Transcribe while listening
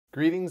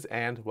Greetings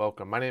and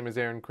welcome. My name is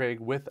Aaron Craig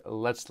with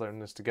Let's Learn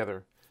This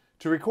Together.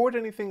 To record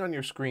anything on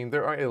your screen,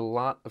 there are a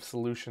lot of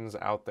solutions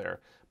out there,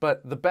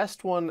 but the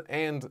best one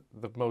and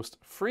the most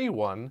free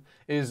one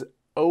is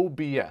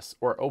OBS,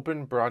 or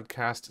Open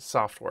Broadcast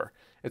Software.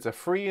 It's a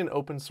free and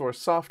open source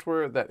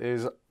software that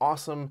is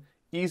awesome,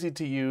 easy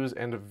to use,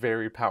 and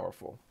very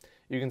powerful.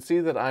 You can see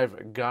that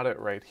I've got it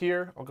right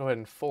here. I'll go ahead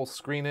and full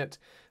screen it.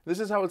 This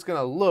is how it's going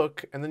to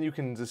look, and then you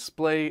can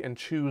display and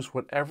choose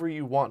whatever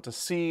you want to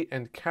see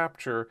and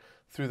capture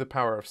through the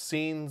power of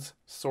scenes,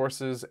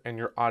 sources, and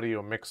your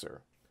audio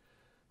mixer.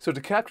 So to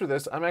capture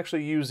this, I'm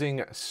actually using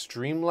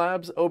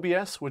Streamlabs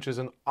OBS, which is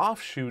an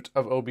offshoot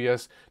of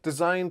OBS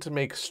designed to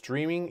make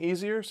streaming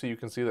easier. So you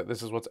can see that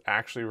this is what's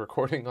actually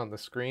recording on the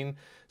screen.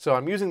 So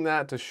I'm using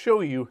that to show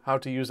you how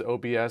to use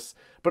OBS,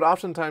 but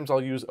oftentimes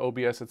I'll use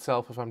OBS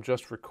itself if I'm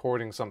just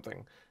recording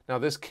something. Now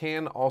this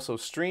can also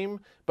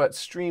stream, but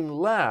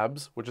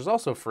Streamlabs, which is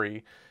also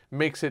free,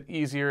 makes it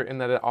easier in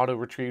that it auto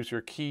retrieves your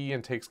key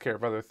and takes care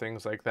of other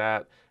things like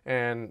that.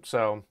 And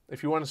so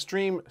if you want to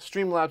stream,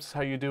 Streamlabs is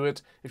how you do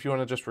it. If you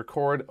want to just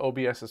record,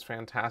 OBS is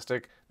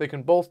fantastic. They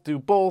can both do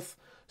both,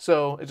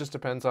 so it just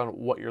depends on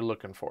what you're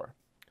looking for.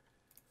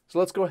 So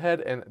let's go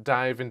ahead and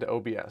dive into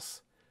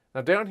OBS.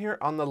 Now down here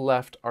on the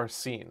left are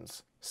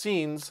scenes.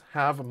 Scenes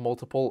have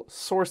multiple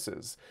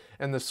sources,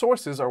 and the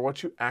sources are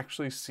what you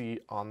actually see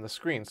on the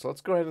screen. So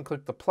let's go ahead and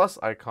click the plus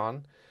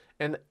icon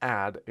and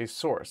add a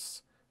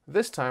source.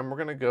 This time we're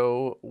going to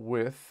go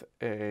with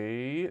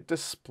a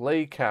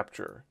display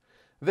capture.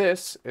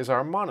 This is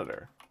our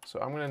monitor. So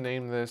I'm going to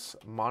name this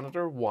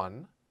monitor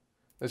 1.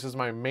 This is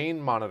my main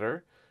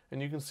monitor,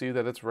 and you can see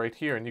that it's right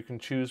here, and you can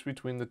choose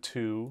between the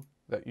two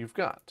that you've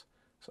got.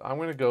 So I'm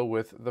going to go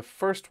with the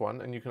first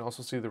one, and you can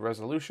also see the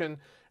resolution,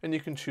 and you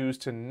can choose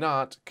to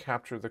not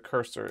capture the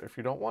cursor if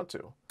you don't want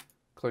to.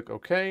 Click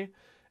OK,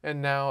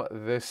 and now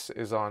this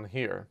is on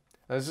here.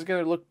 Now this is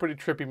going to look pretty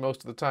trippy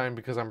most of the time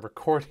because I'm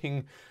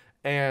recording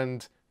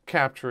and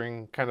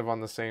capturing kind of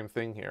on the same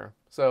thing here.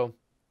 So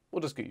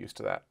we'll just get used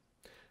to that.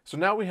 So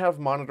now we have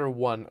monitor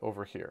 1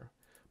 over here,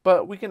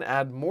 but we can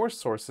add more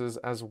sources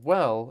as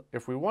well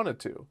if we wanted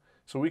to.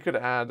 So we could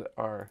add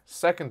our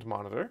second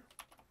monitor,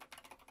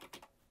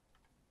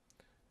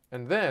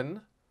 and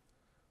then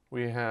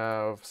we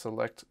have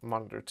select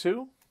monitor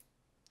 2,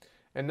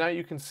 and now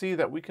you can see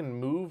that we can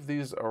move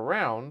these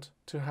around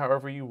to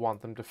however you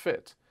want them to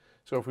fit.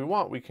 So if we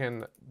want, we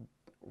can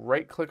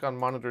right click on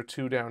monitor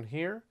 2 down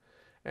here,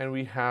 and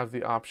we have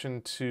the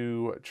option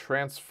to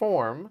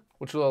transform,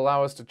 which will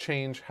allow us to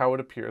change how it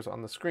appears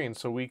on the screen.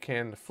 So we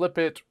can flip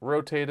it,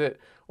 rotate it,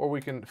 or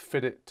we can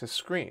fit it to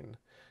screen.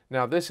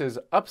 Now this is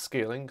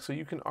upscaling, so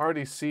you can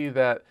already see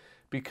that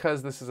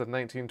because this is a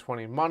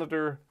 1920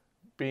 monitor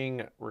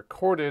being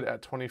recorded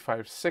at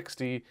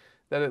 2560,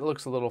 that it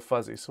looks a little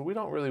fuzzy. So we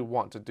don't really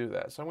want to do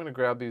that. So I'm going to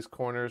grab these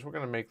corners. We're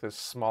going to make this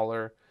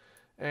smaller.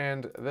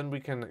 And then we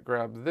can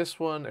grab this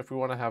one. If we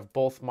want to have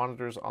both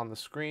monitors on the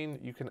screen,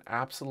 you can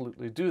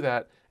absolutely do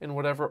that in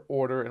whatever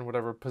order and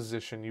whatever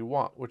position you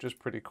want, which is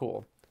pretty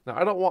cool. Now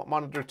I don't want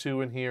monitor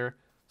 2 in here,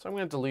 so I'm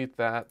going to delete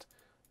that.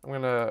 I'm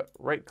going to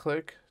right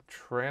click,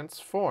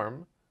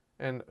 transform,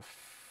 and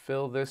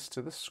fill this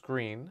to the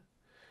screen.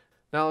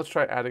 Now let's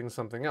try adding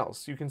something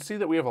else. You can see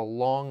that we have a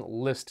long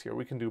list here.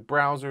 We can do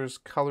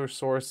browsers, color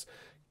source,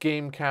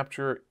 game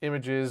capture,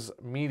 images,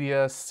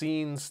 media,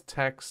 scenes,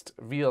 text,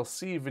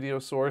 VLC video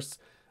source.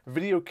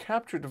 Video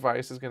capture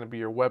device is going to be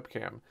your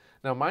webcam.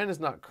 Now mine is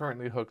not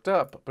currently hooked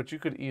up, but you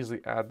could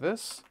easily add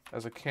this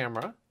as a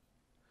camera.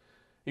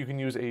 You can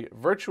use a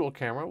virtual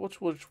camera, which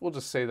we'll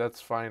just say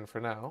that's fine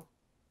for now.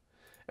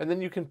 And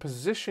then you can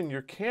position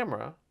your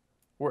camera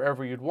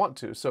wherever you'd want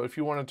to. So if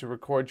you wanted to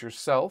record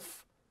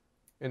yourself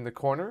in the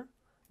corner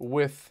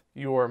with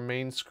your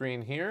main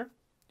screen here,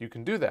 you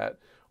can do that.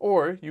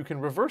 Or you can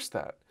reverse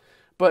that.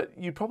 But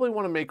you probably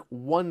want to make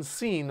one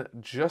scene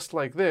just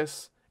like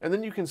this, and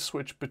then you can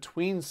switch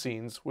between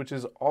scenes, which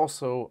is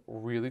also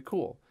really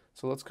cool.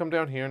 So let's come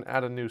down here and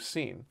add a new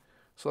scene.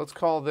 So let's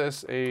call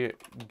this a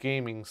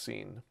gaming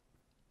scene.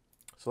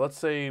 So let's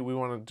say we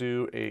want to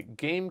do a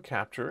game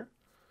capture,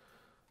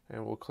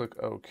 and we'll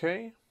click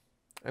OK.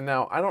 And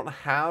now I don't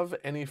have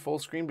any full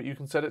screen, but you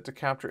can set it to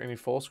capture any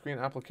full screen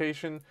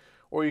application,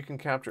 or you can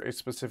capture a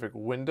specific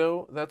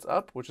window that's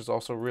up, which is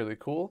also really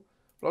cool.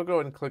 But I'll go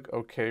ahead and click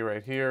OK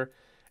right here.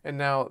 And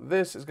now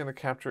this is going to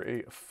capture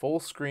a full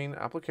screen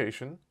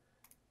application.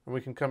 And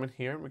we can come in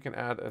here and we can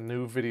add a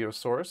new video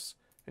source.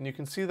 And you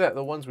can see that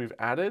the ones we've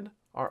added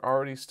are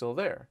already still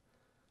there.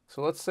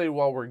 So let's say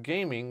while we're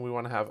gaming, we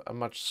want to have a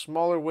much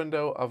smaller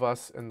window of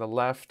us in the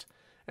left.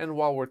 And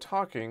while we're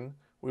talking,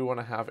 we want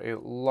to have a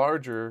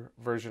larger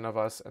version of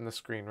us in the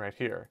screen right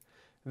here.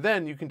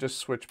 Then you can just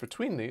switch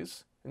between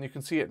these, and you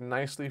can see it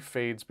nicely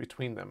fades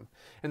between them.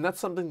 And that's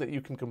something that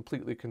you can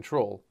completely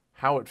control.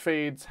 How it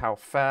fades, how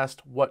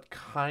fast, what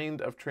kind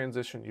of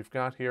transition you've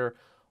got here,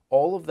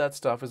 all of that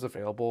stuff is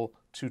available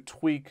to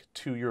tweak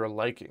to your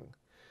liking.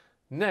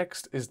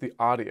 Next is the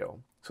audio.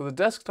 So the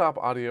desktop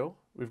audio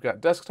we've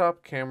got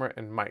desktop, camera,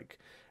 and mic.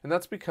 And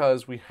that's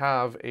because we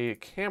have a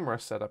camera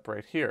set up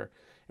right here.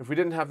 If we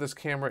didn't have this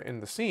camera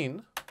in the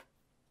scene,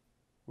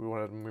 we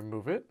want to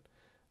remove it,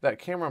 that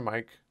camera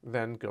mic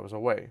then goes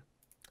away.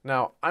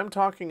 Now, I'm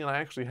talking and I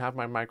actually have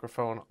my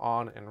microphone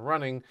on and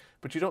running,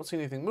 but you don't see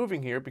anything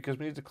moving here because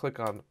we need to click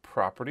on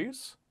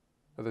Properties,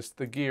 or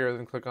the gear,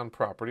 then click on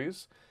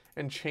Properties,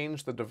 and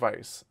change the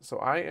device. So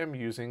I am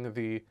using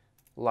the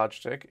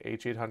Logitech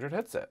H800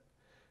 headset,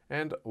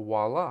 and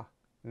voila,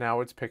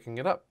 now it's picking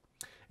it up.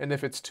 And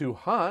if it's too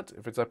hot,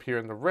 if it's up here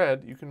in the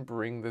red, you can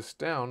bring this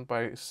down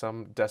by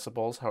some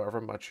decibels,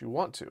 however much you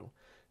want to.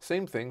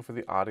 Same thing for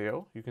the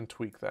audio, you can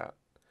tweak that.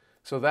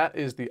 So that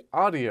is the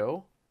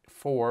audio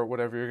for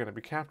whatever you're going to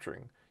be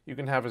capturing. You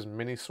can have as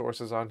many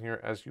sources on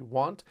here as you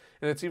want,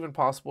 and it's even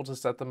possible to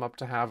set them up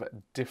to have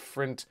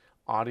different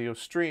audio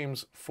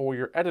streams for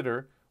your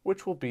editor,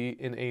 which will be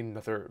in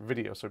another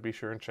video, so be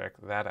sure and check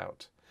that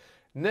out.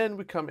 And then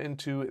we come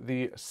into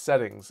the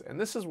settings, and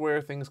this is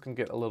where things can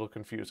get a little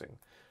confusing.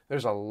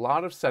 There's a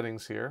lot of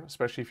settings here,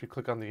 especially if you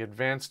click on the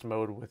advanced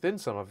mode within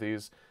some of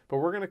these, but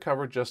we're going to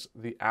cover just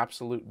the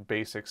absolute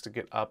basics to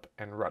get up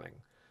and running.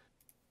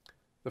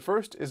 The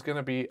first is going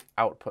to be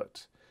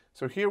output.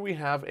 So here we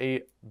have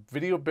a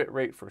video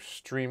bitrate for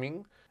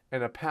streaming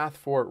and a path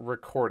for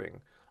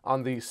recording.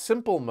 On the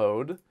simple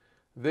mode,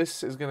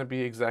 this is going to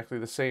be exactly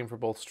the same for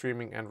both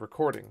streaming and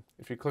recording.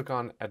 If you click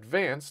on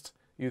advanced,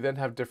 you then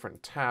have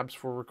different tabs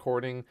for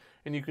recording,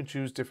 and you can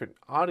choose different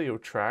audio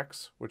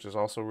tracks, which is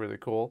also really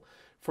cool,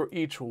 for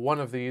each one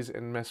of these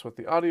and mess with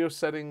the audio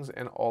settings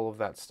and all of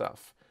that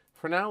stuff.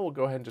 For now, we'll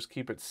go ahead and just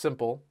keep it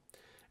simple.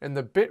 And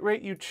the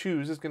bitrate you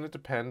choose is going to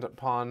depend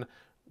upon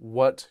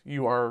what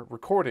you are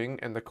recording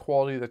and the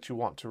quality that you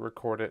want to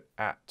record it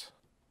at.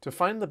 To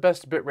find the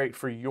best bitrate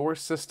for your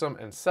system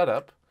and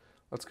setup,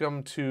 let's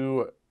come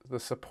to the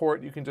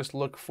support. You can just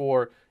look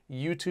for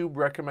YouTube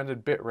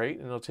recommended bitrate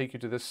and it'll take you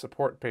to this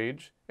support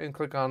page and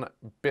click on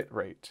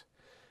bitrate.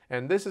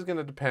 And this is going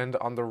to depend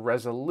on the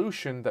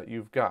resolution that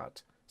you've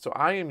got. So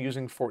I am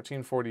using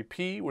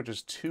 1440p, which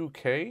is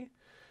 2K.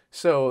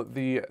 So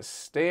the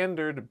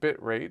standard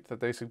bitrate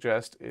that they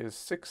suggest is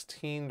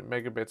 16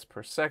 megabits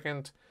per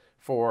second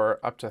for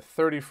up to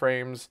 30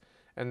 frames,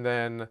 and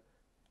then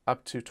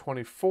up to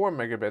 24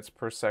 megabits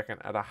per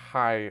second at a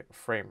high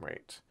frame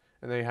rate.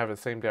 And then you have the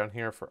same down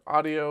here for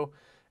audio,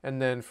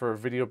 and then for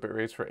video bit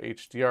rates for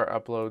HDR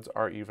uploads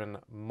are even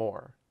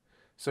more.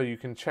 So you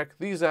can check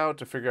these out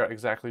to figure out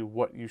exactly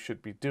what you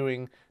should be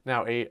doing.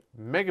 Now a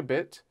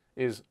megabit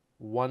is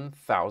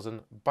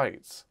 1,000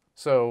 bytes.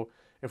 So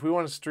if we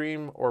want to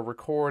stream or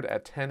record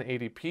at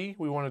 1080p,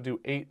 we want to do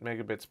 8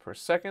 megabits per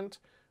second,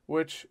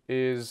 which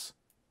is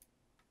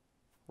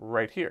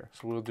right here.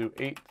 So we'll do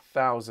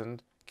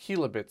 8,000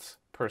 kilobits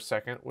per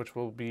second, which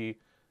will be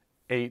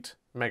 8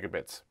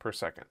 megabits per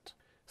second.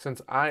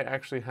 Since I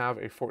actually have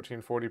a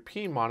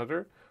 1440p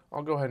monitor,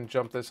 I'll go ahead and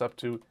jump this up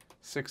to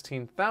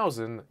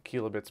 16,000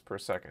 kilobits per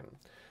second.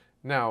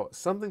 Now,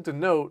 something to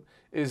note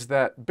is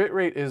that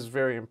bitrate is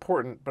very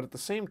important, but at the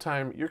same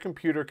time, your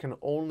computer can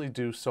only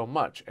do so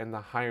much, and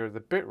the higher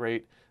the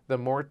bitrate, the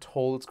more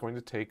toll it's going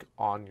to take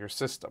on your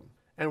system.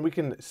 And we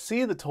can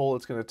see the toll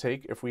it's going to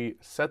take if we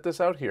set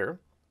this out here,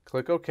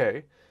 click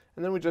OK,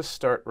 and then we just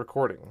start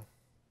recording.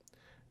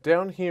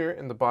 Down here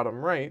in the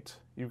bottom right,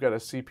 you've got a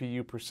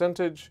CPU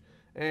percentage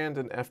and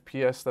an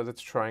FPS that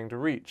it's trying to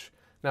reach.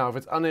 Now, if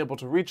it's unable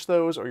to reach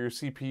those, or your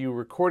CPU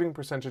recording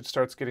percentage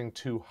starts getting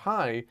too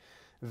high,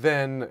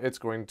 then it's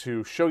going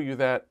to show you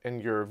that,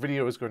 and your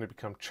video is going to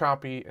become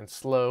choppy and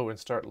slow and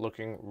start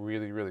looking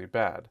really, really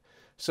bad.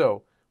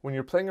 So when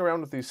you're playing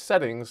around with these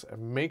settings,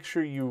 make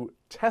sure you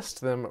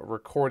test them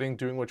recording,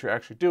 doing what you're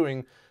actually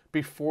doing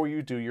before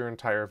you do your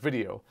entire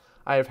video.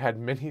 I have had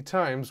many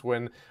times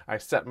when I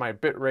set my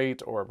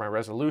bitrate or my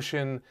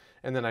resolution,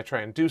 and then I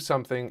try and do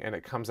something and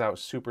it comes out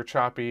super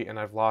choppy and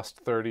I've lost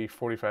 30,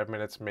 45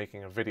 minutes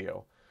making a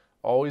video.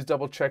 Always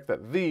double check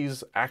that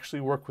these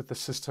actually work with the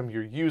system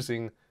you're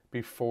using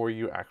before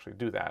you actually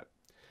do that.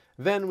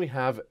 Then we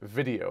have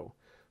video.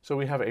 So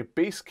we have a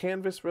base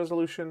canvas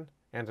resolution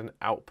and an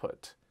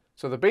output.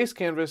 So the base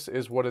canvas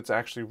is what it's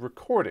actually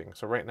recording.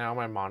 So right now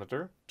my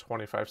monitor,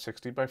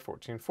 2560 by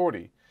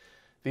 1440.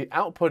 The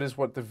output is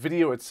what the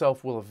video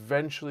itself will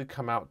eventually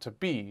come out to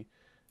be,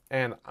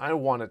 and I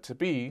want it to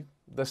be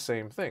the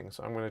same thing.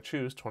 So I'm going to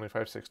choose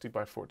 2560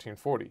 by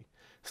 1440.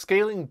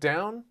 Scaling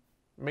down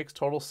makes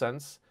total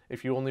sense.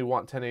 If you only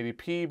want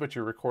 1080p, but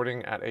you're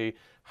recording at a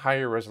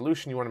higher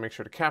resolution, you want to make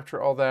sure to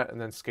capture all that and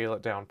then scale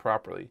it down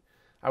properly.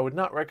 I would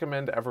not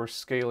recommend ever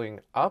scaling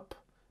up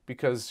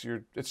because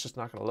it's just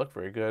not going to look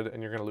very good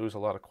and you're going to lose a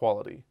lot of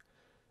quality.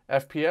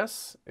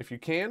 FPS, if you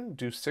can,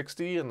 do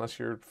 60 unless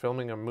you're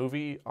filming a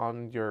movie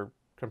on your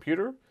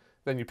computer,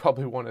 then you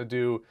probably want to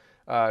do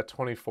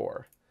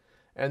 24.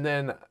 And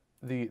then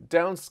the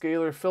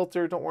downscaler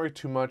filter, don't worry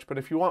too much, but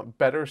if you want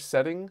better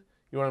setting,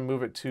 you want to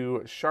move it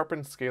to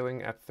sharpen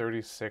scaling at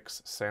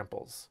 36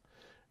 samples.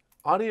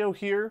 Audio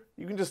here,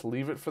 you can just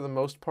leave it for the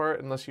most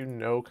part unless you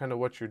know kind of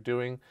what you're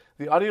doing.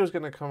 The audio is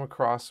going to come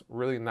across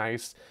really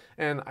nice,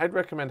 and I'd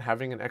recommend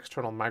having an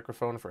external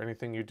microphone for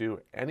anything you do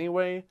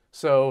anyway,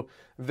 so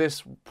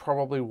this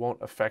probably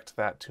won't affect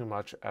that too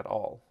much at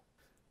all.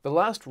 The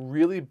last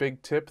really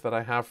big tip that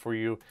I have for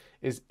you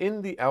is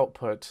in the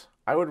output,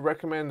 I would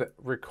recommend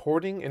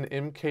recording in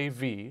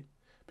MKV,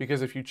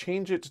 because if you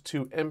change it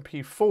to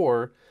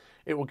MP4,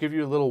 it will give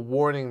you a little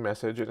warning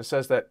message, and it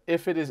says that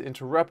if it is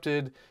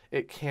interrupted,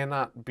 it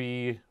cannot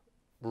be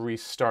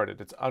restarted.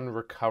 It's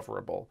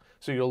unrecoverable.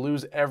 So you'll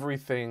lose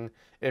everything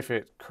if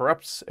it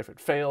corrupts, if it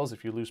fails,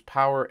 if you lose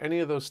power, any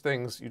of those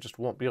things, you just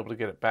won't be able to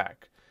get it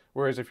back.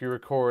 Whereas if you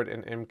record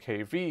in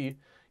MKV,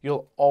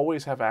 you'll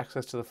always have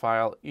access to the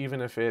file,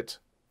 even if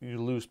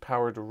you lose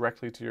power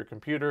directly to your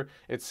computer.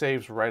 It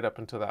saves right up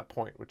until that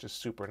point, which is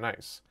super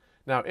nice.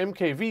 Now,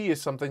 MKV is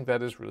something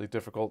that is really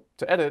difficult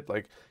to edit.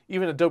 Like,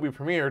 even Adobe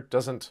Premiere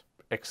doesn't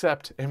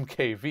accept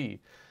MKV.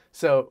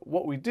 So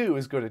what we do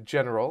is go to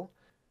General,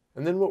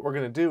 and then what we're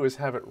going to do is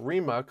have it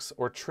remux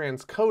or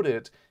transcode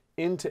it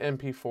into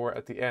MP4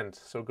 at the end.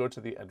 So go to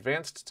the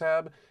Advanced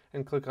tab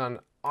and click on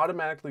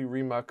Automatically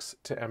Remux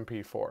to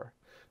MP4.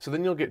 So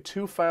then you'll get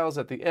two files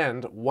at the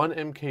end, one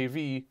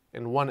MKV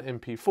and one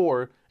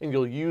MP4, and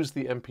you'll use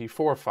the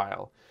MP4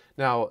 file.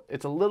 Now,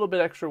 it's a little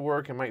bit extra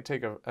work. It might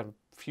take a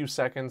few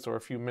seconds or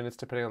a few minutes,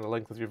 depending on the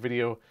length of your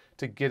video,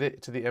 to get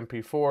it to the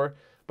MP4,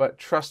 but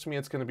trust me,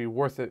 it's going to be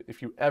worth it.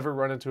 If you ever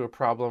run into a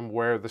problem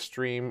where the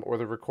stream or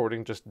the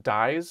recording just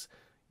dies,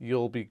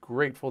 you'll be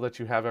grateful that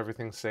you have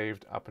everything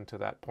saved up until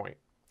that point.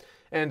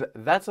 And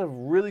that's a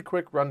really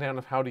quick rundown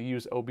of how to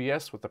use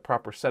OBS with the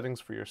proper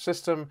settings for your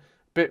system,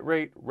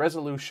 bitrate,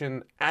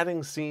 resolution,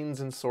 adding scenes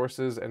and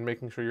sources, and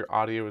making sure your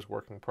audio is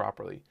working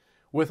properly.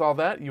 With all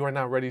that, you are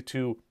now ready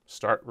to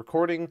start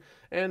recording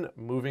and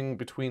moving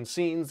between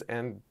scenes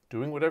and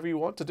doing whatever you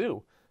want to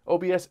do.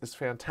 OBS is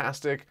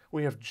fantastic.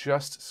 We have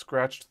just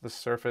scratched the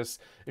surface.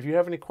 If you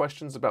have any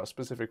questions about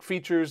specific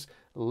features,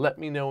 let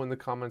me know in the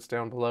comments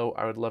down below.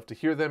 I would love to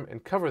hear them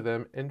and cover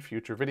them in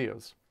future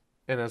videos.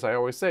 And as I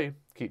always say,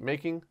 keep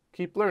making,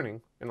 keep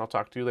learning, and I'll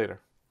talk to you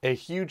later. A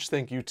huge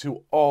thank you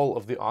to all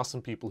of the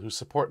awesome people who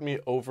support me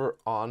over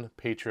on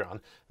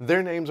Patreon.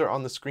 Their names are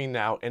on the screen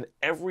now, and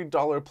every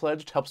dollar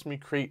pledged helps me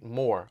create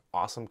more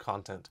awesome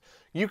content.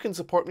 You can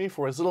support me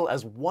for as little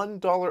as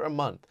 $1 a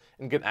month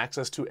and get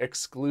access to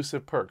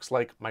exclusive perks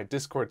like my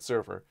Discord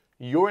server,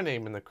 your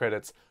name in the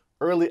credits,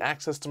 early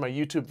access to my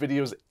YouTube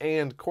videos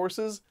and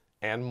courses,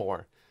 and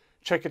more.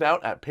 Check it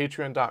out at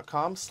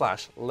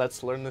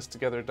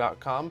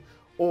patreon.com/letslearnthistogether.com,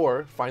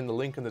 or find the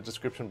link in the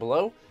description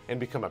below and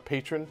become a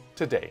patron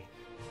today.